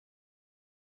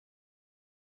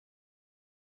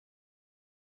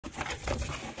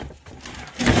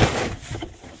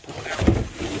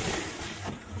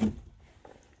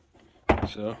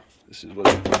So this is what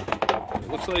it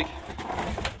looks like.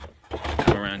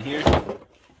 Come around here.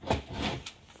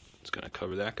 It's gonna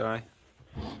cover that guy.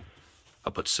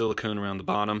 I'll put silicone around the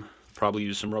bottom. Probably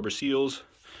use some rubber seals.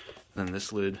 Then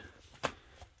this lid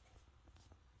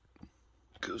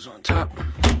goes on top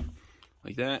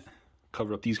like that.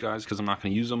 Cover up these guys because I'm not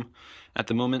going to use them at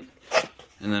the moment.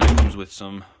 And then it comes with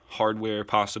some hardware,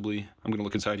 possibly. I'm going to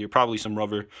look inside here. Probably some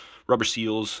rubber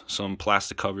seals, some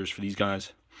plastic covers for these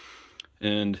guys.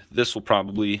 And this will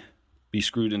probably be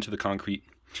screwed into the concrete.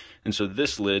 And so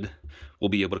this lid will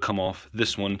be able to come off.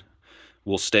 This one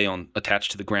will stay on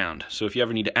attached to the ground. So if you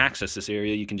ever need to access this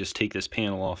area, you can just take this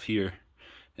panel off here,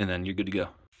 and then you're good to go.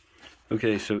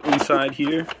 Okay, so inside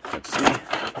here, let's see. A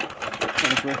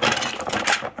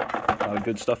lot of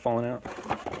good stuff falling out.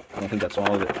 I don't think that's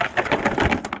all of it.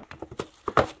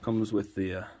 Comes with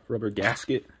the rubber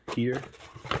gasket here,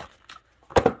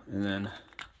 and then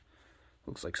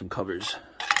looks like some covers.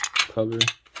 Cover.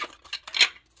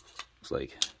 Looks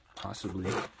like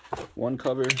possibly one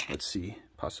cover. Let's see.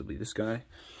 Possibly this guy.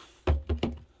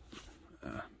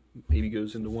 Maybe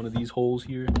goes into one of these holes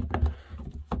here.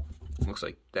 Looks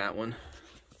like that one.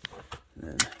 And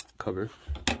then cover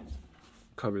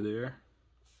there.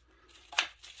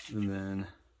 And then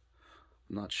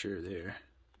I'm not sure there.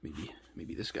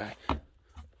 Maybe this guy.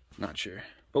 Not sure.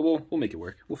 But we'll make it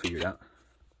work. We'll figure it out.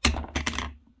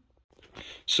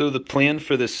 So the plan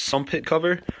for this sump pit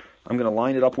cover, I'm gonna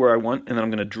line it up where I want, and then I'm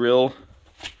gonna drill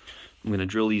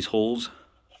these holes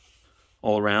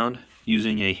all around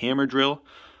using a hammer drill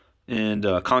and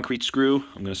a concrete screw.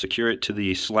 I'm going to secure it to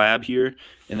the slab here,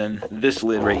 and then this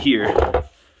lid right here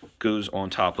goes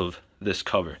on top of this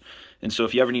cover. And so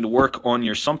if you ever need to work on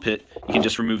your sump pit, you can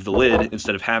just remove the lid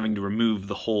instead of having to remove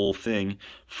the whole thing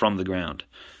from the ground.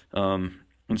 And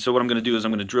so what I'm going to do is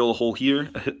I'm going to drill a hole here,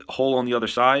 a hole on the other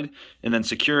side, and then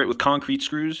secure it with concrete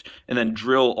screws, and then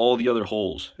drill all the other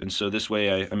holes. And so this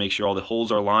way I make sure all the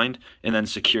holes are lined, and then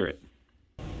secure it.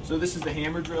 So this is the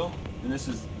hammer drill, and this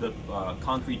is the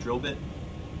concrete drill bit.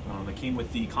 It came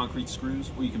with the concrete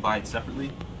screws, or you can buy it separately.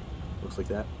 Looks like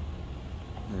that.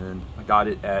 And I got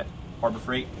it at Harbor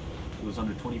Freight. It was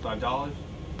under $25.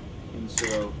 And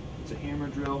so it's a hammer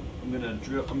drill. I'm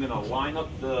gonna line up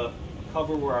the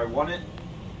cover where I want it.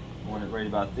 I want it right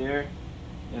about there.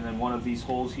 And then one of these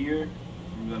holes here,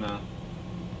 I'm gonna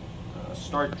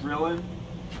start drilling,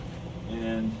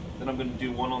 and then I'm gonna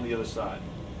do one on the other side.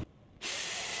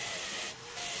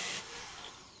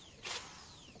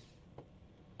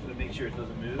 To make sure it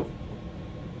doesn't move.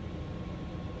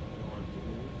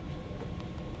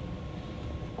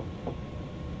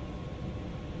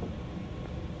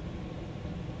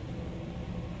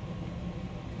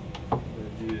 I'm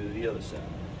going to do the other side.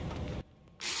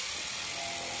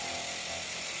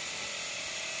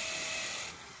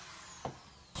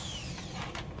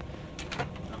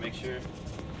 Now make sure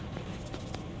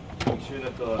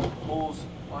that the holes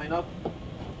line up.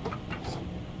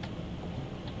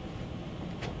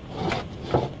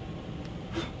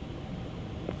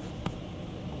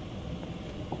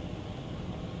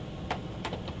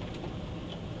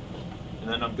 And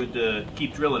then I'm good to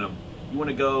keep drilling them. You want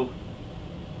to go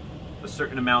a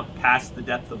certain amount past the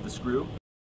depth of the screw.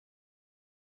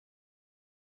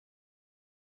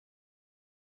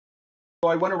 So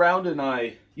I went around and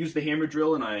I used the hammer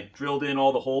drill and I drilled in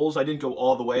all the holes. I didn't go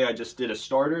all the way, I just did a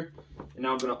starter. And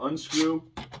now I'm going to unscrew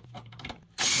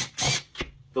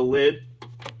the lid.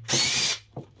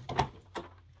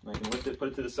 I can lift it, put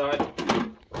it to the side.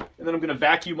 And then I'm going to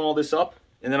vacuum all this up,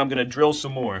 and then I'm going to drill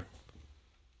some more.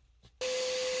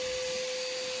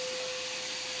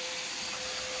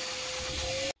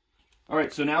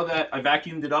 Alright, so now that I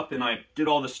vacuumed it up and I did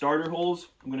all the starter holes,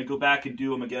 I'm going to go back and do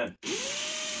them again.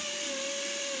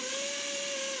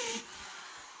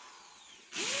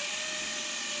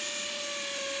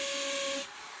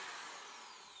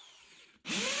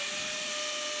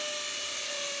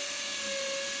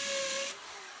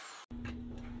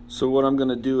 So what I'm going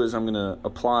to do is I'm going to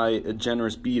apply a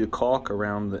generous bead of caulk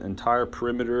around the entire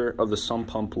perimeter of the sump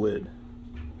pump lid.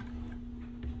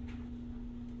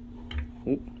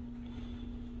 Oop.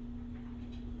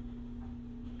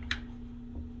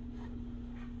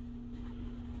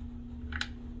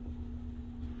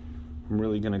 I'm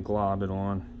really going to glob it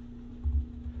on.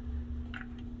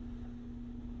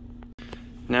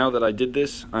 Now that I did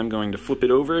this, I'm going to flip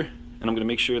it over, and I'm going to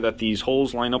make sure that these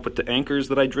holes line up with the anchors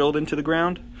that I drilled into the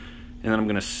ground, and then I'm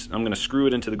going to screw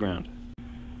it into the ground.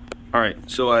 All right,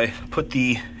 so I put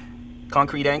the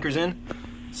concrete anchors in.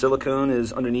 Silicone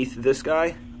is underneath this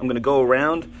guy. I'm going to go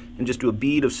around and just do a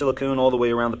bead of silicone all the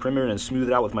way around the perimeter and smooth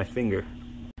it out with my finger.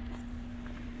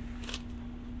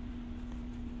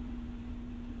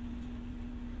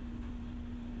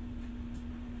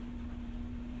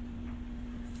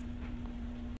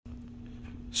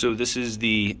 So this is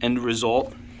the end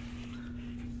result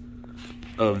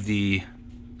of the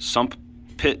sump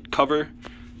pit cover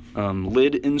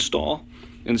lid install.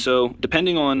 And so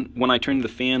depending on when I turn the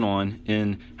fan on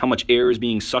and how much air is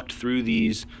being sucked through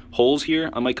these holes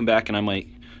here, I might come back and I might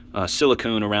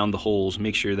silicone around the holes,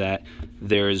 make sure that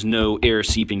there is no air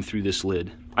seeping through this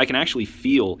lid. I can actually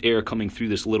feel air coming through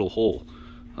this little hole,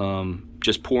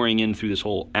 just pouring in through this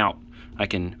hole out. I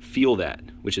can feel that,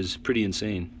 which is pretty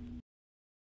insane.